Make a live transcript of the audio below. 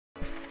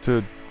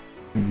to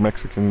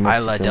Mexican.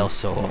 Isla del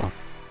Sol,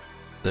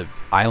 the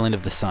island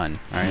of the sun.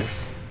 All right.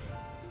 Yes.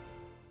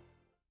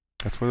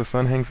 That's where the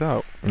sun hangs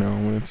out. You know,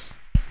 when it's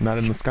not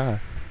in the sky.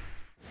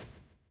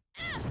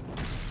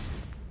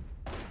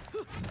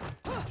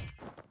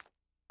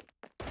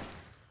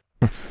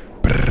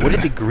 What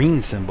did the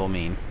green symbol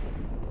mean?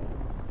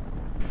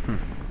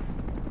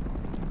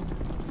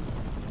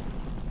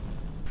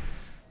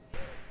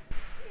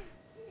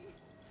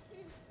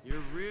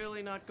 You're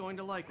really not going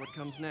to like what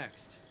comes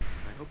next.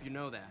 I hope you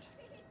know that.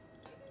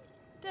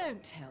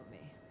 Don't tell me.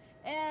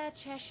 Air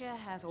Cheshire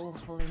has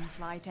awful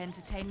in-flight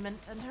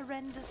entertainment and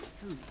horrendous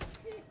food.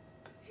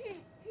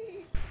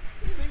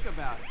 Think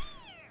about it.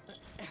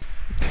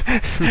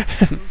 Those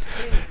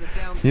things that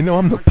down You know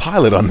I'm the aren't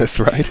pilot on this,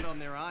 right? on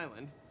their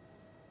island.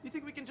 You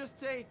think we can just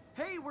say,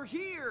 "Hey, we're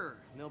here,"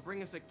 and they'll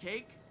bring us a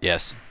cake?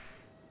 Yes.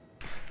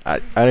 I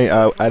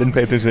didn't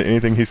pay attention to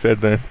anything he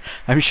said then.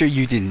 I'm sure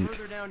you The didn't.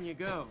 further down you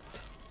go,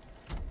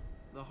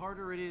 the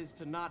harder it is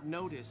to not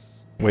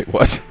notice Wait,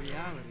 what? the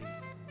reality of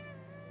things.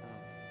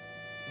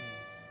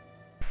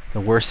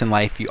 The worse in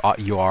life you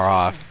are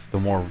off, the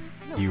more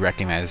you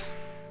recognize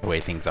the way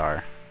things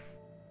are.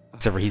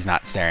 Except for he's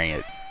not staring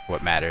at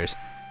what matters.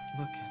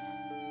 Look.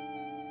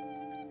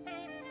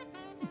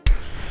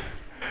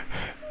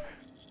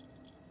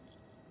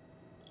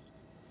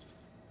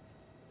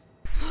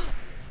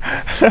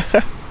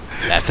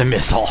 That's a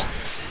missile.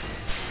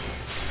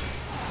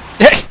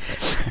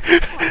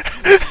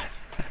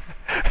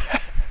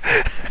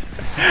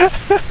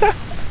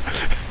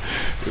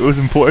 It was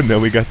important that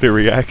we got their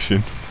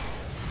reaction.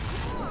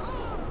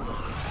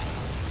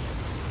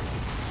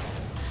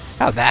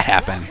 How'd that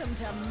happen? Welcome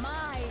to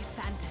my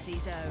fantasy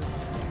zone.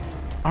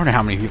 I don't know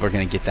how many people are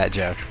gonna get that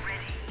joke.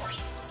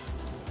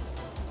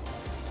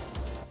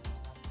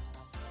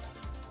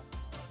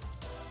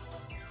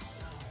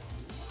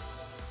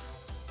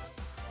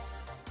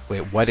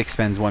 Wait, what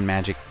expends one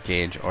magic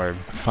gauge or...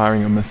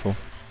 Firing a missile.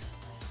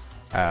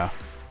 Oh.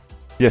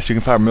 Yes, you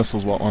can fire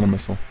missiles while on a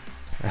missile.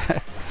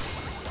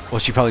 Well,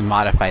 she probably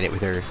modified it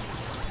with her...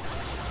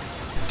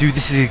 Dude,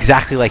 this is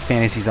exactly like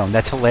Fantasy Zone.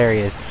 That's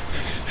hilarious.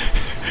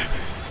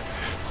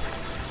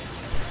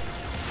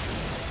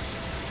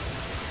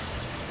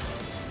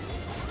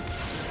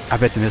 I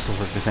bet the missiles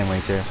work the same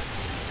way too.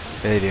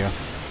 They do.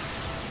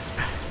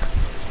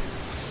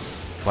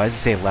 Why does it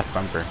say left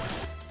bumper?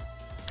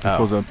 It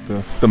pulls up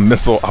the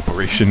missile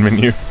operation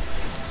menu.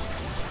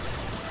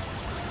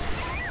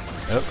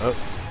 Oh.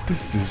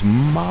 This is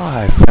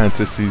my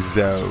fantasy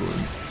zone.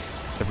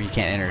 Except for you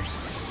can't enter.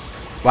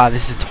 Wow,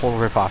 this is a total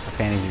ripoff of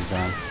Fantasy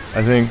Zone.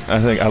 I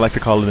think I like to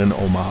call it an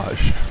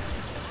homage.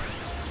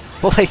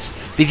 Well, like,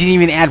 they didn't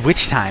even add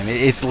witch time.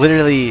 It's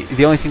literally,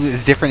 the only thing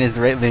that's different is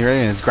the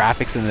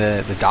graphics and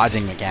the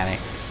dodging mechanic.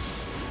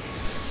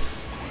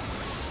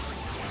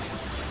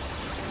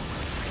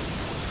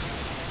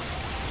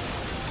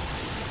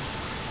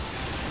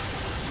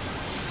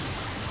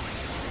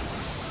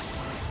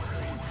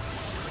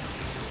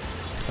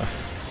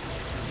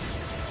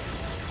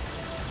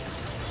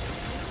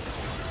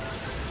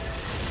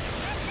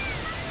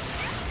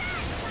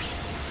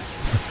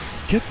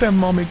 Get them,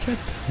 mommy, get them.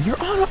 You're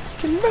on a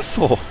fucking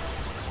missile.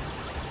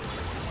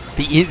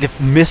 The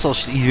missile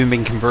should even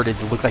been converted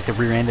to look like the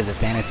rear end of the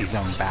Fantasy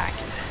Zone back.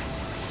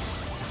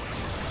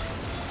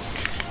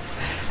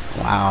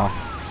 Wow.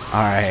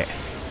 Alright.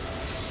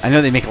 I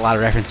know they make a lot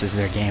of references to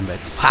their game, but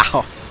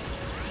wow.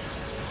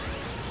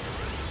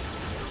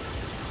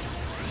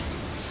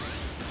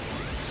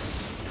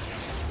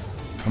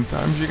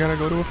 Sometimes you gotta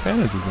go to a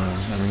fantasy zone.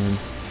 I mean...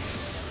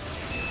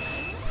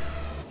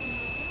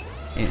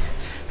 Yeah.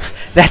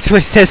 That's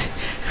what it says.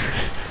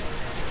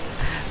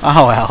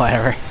 Oh well,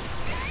 whatever.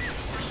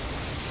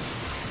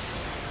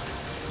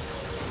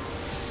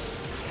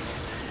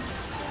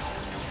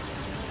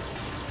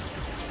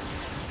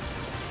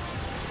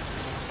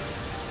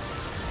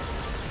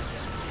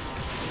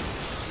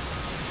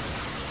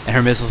 And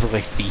her missiles look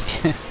like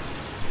feet.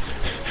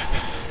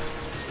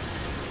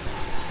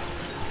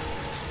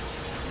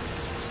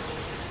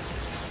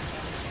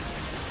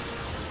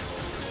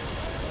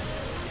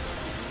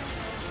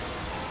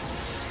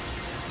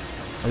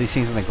 What are these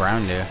things on the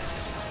ground do?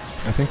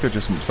 I think they're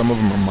just, some of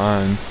them are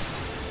mines.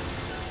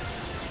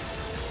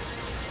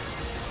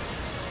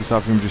 To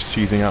stop them just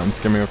cheesing out and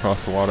skimming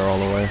across the water all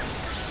the way.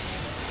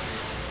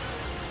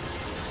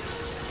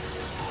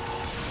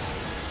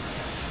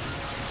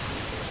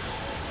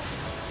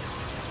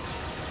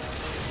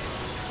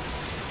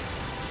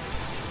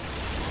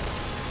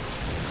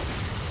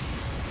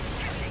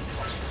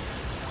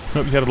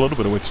 Oh, you had a little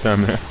bit of witch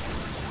time there.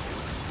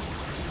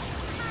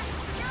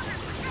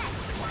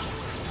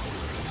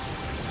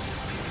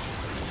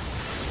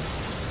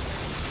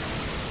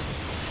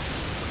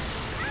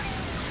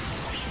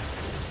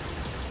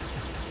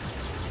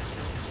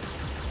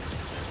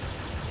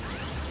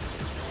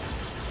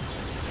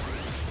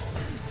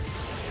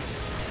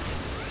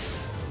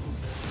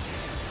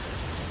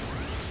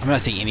 I'm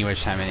not seeing any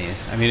witch time in these.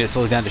 I mean, it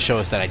slows down to show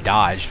us that I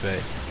dodged,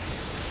 but...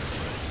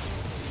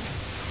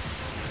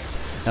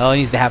 All that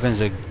needs to happen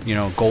is a, you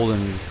know,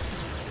 golden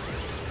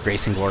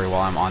grace and glory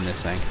while I'm on this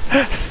thing.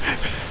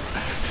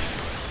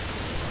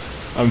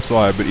 I'm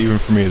sorry, but even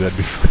for me, that'd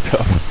be fucked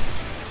up.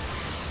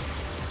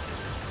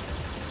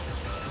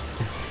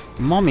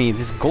 Mommy,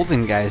 this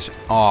golden guy's...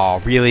 Aw,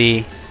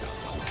 really?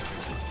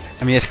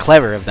 I mean, it's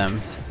clever of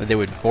them that they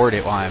would board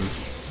it while I'm...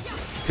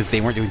 Because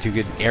they weren't doing too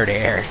good air to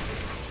air.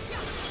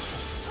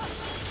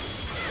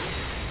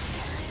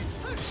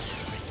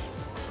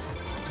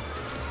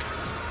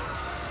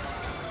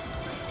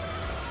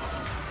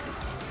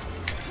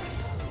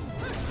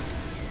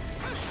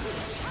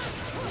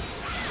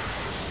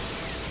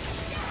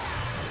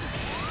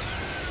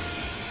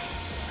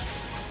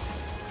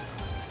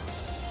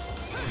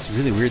 It's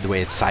really weird the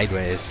way it's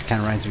sideways. It kind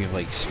of reminds me of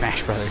like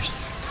Smash Brothers.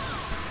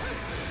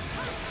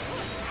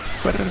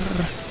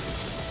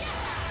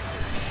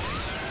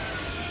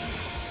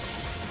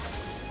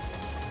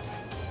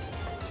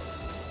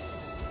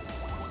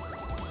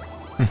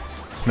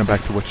 Now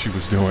back to what she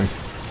was doing.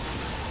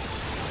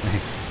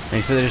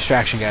 Thanks for the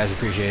distraction, guys.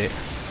 Appreciate it.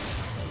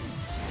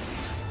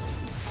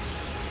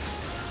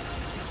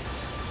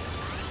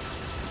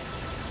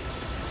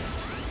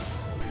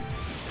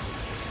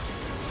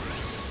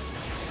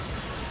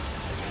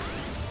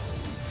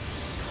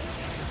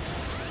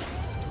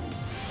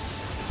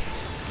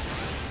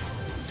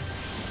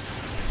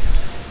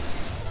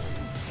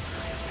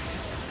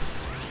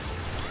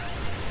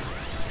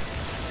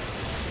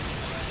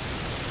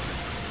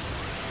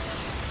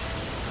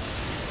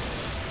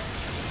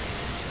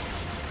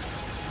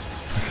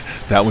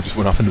 That one just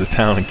went off into the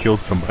town and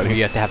killed somebody.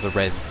 You have to have the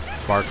red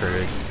marker.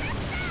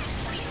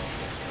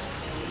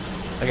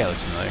 That guy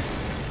looks familiar.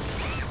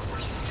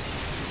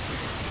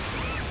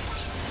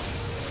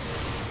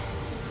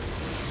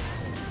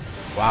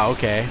 Wow,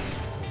 okay.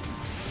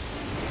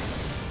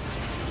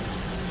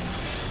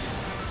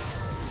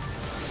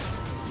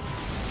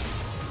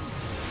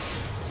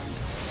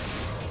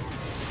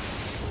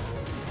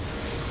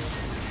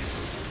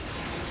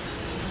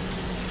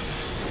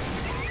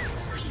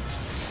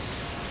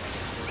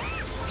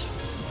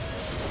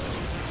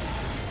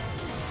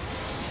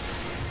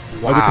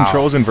 Are the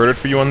controls inverted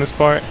for you on this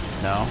part?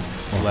 No.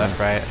 Okay. Left,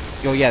 right.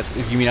 Oh yeah,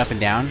 if you mean up and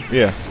down?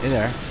 Yeah. They're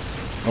there.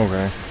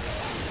 Okay.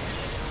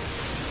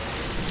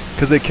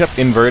 Because they kept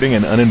inverting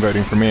and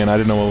uninverting for me, and I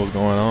didn't know what was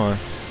going on.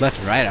 Left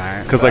and right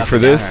aren't. Because but like up for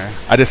and down this,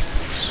 are. I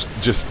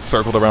just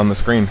circled around the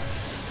screen.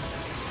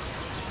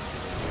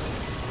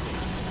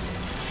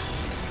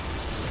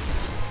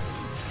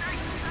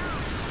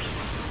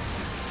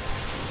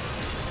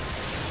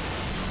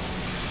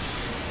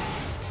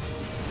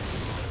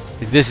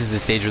 This is the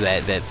stage where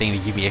that thing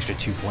to give me extra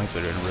 2 points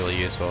would have been really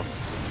useful.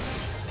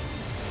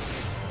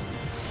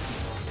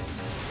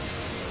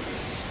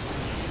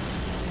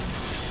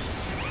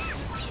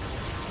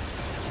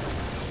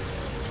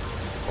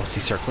 Well, see,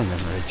 circling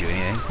doesn't really do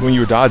anything. When you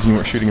were dodging, you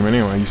weren't shooting him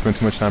anyway. You spent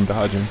too much time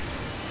dodging.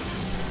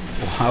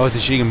 Well, I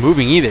wasn't shooting him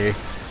moving either.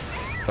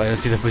 But I don't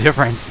see the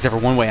difference, except for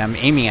one way I'm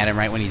aiming at him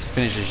right when he's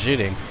finishes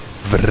shooting.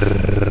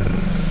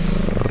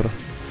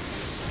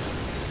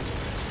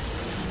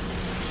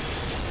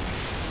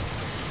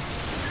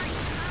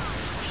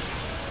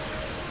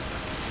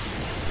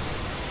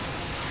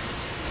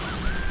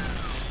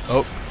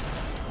 Oh.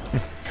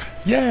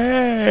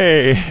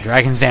 Yay!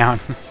 Dragon's down.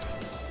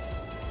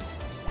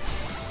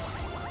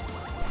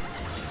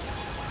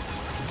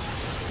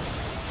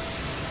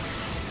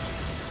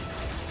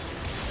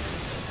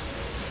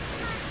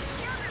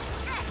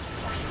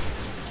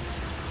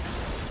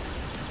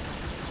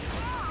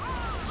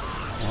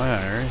 What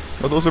on earth?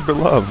 Oh, those are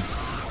beloved.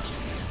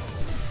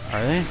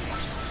 Are they?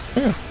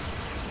 Yeah.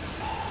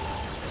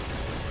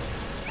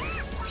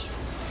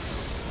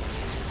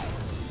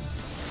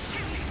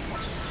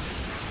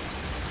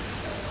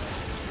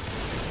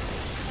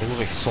 They look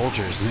like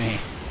soldiers to me.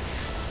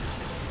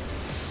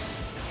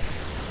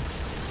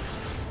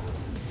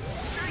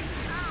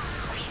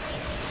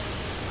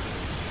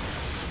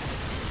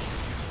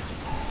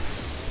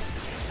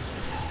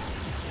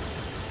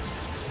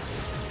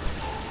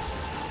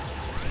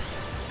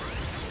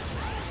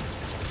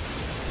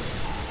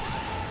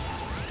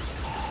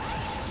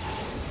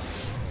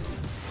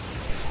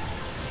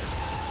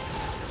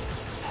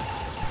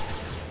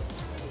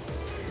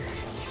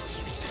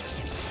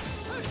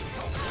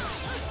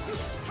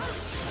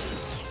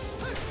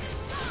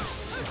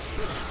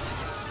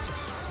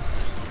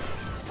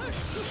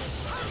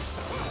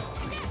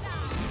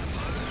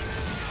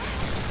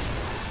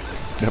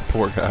 That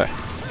poor guy.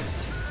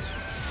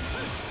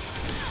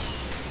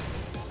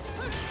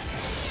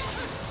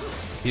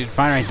 You did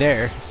fine right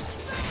there.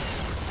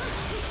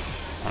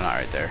 Oh, not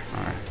right there.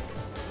 Alright.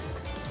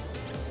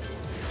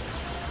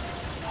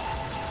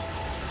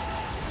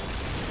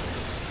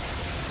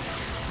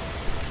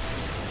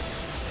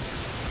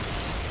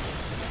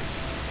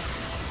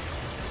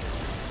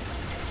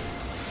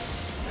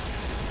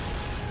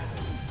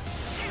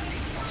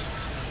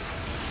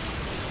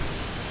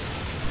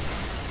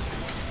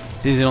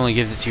 Since it only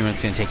gives it to you when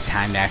it's going to take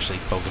time to actually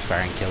focus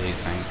fire and kill these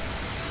things.